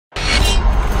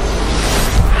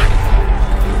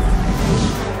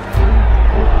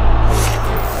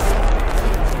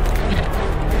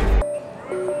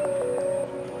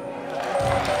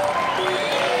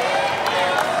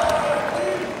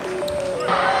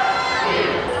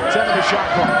of the shot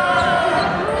clock.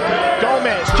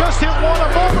 Gomez just hit one a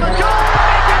moment ago.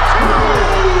 Make it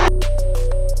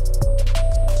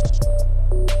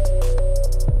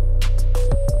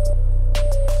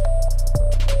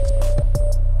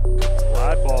two.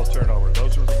 Live ball turnover.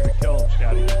 Those are going to kill him,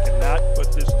 Scotty. You cannot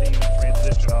put this team in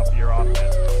transition off your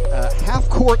offense.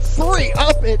 Half-court three.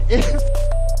 Up it is.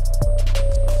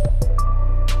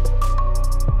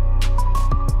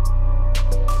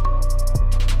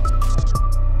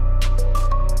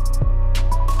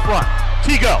 Front.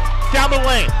 Tigo. Down the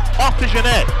lane. Off to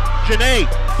Janae. Janae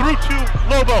through to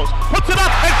Lobos. Puts it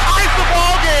up and ties the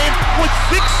ball game with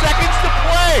 6 seconds to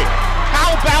play.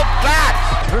 How about that?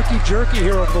 Herky-jerky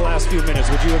here over the last few minutes.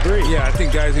 Would you agree? Yeah, I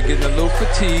think guys are getting a little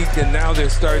fatigued, and now they're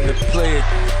starting to play it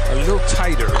a little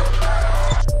tighter.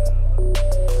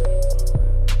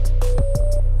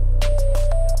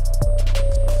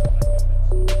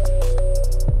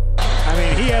 I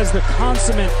mean, he has the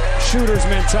consummate shooter's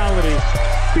mentality.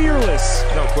 Fearless.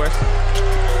 No question.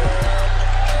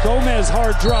 Gomez,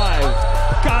 hard drive.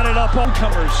 Got it up.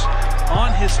 Comers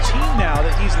on his team now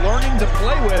that he's learning to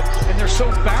play with, and they're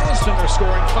so balanced in their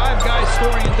scoring. 5 guys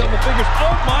scoring in double figures.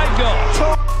 Oh my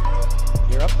God!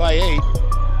 You're up by 8.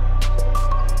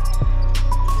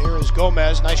 Here is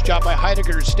Gomez. Nice job by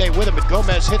Heidegger to stay with him, but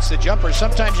Gomez hits the jumper.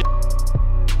 Sometimes you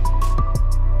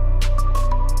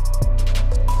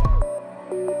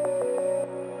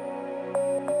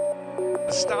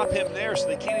stop him there so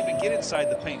they can't even get inside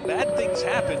the paint. Bad things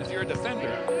happen if you're a defender,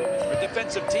 or a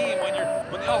defensive team when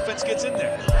the offense gets in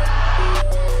there.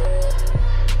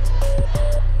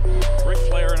 Great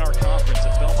player in our conference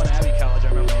at Belmont Abbey College. I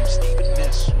remember him. Stephen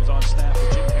Miss was on staff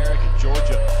with Jim Herrick at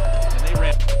Georgia, and they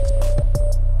ran.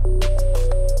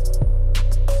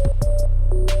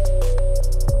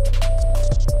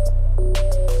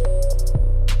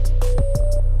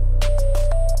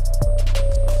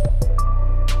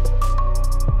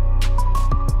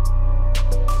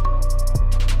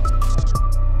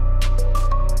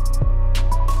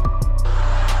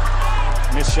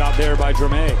 Missed shot there by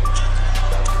Drame.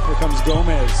 Here comes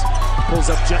Gomez. Pulls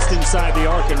up just inside the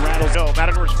arc and rattles. No,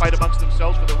 Matadors fight amongst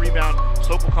themselves for the rebound.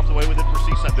 Sokol comes away with it for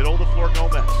CSUN. Middle of the floor,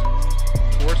 Gomez.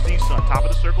 For CSUN, top of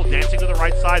the circle, dancing to the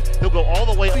right side. He'll go all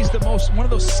the way. He's one of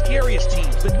those scariest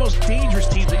teams, the most dangerous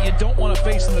teams that you don't want to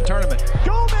face in the tournament.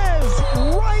 Gomez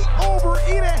right over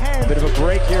Idahan. Bit of a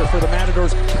break here for the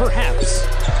Matadors, perhaps.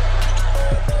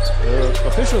 The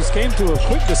officials came to a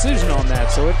quick decision on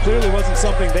that, so it clearly wasn't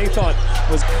something they thought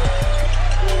was.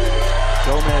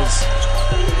 Gomez,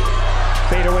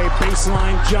 fadeaway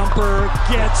baseline jumper,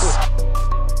 gets.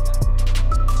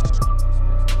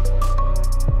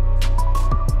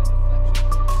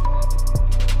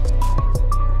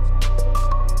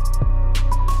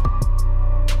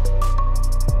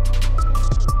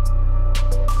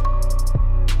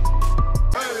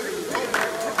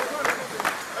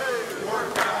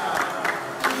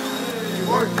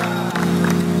 Work.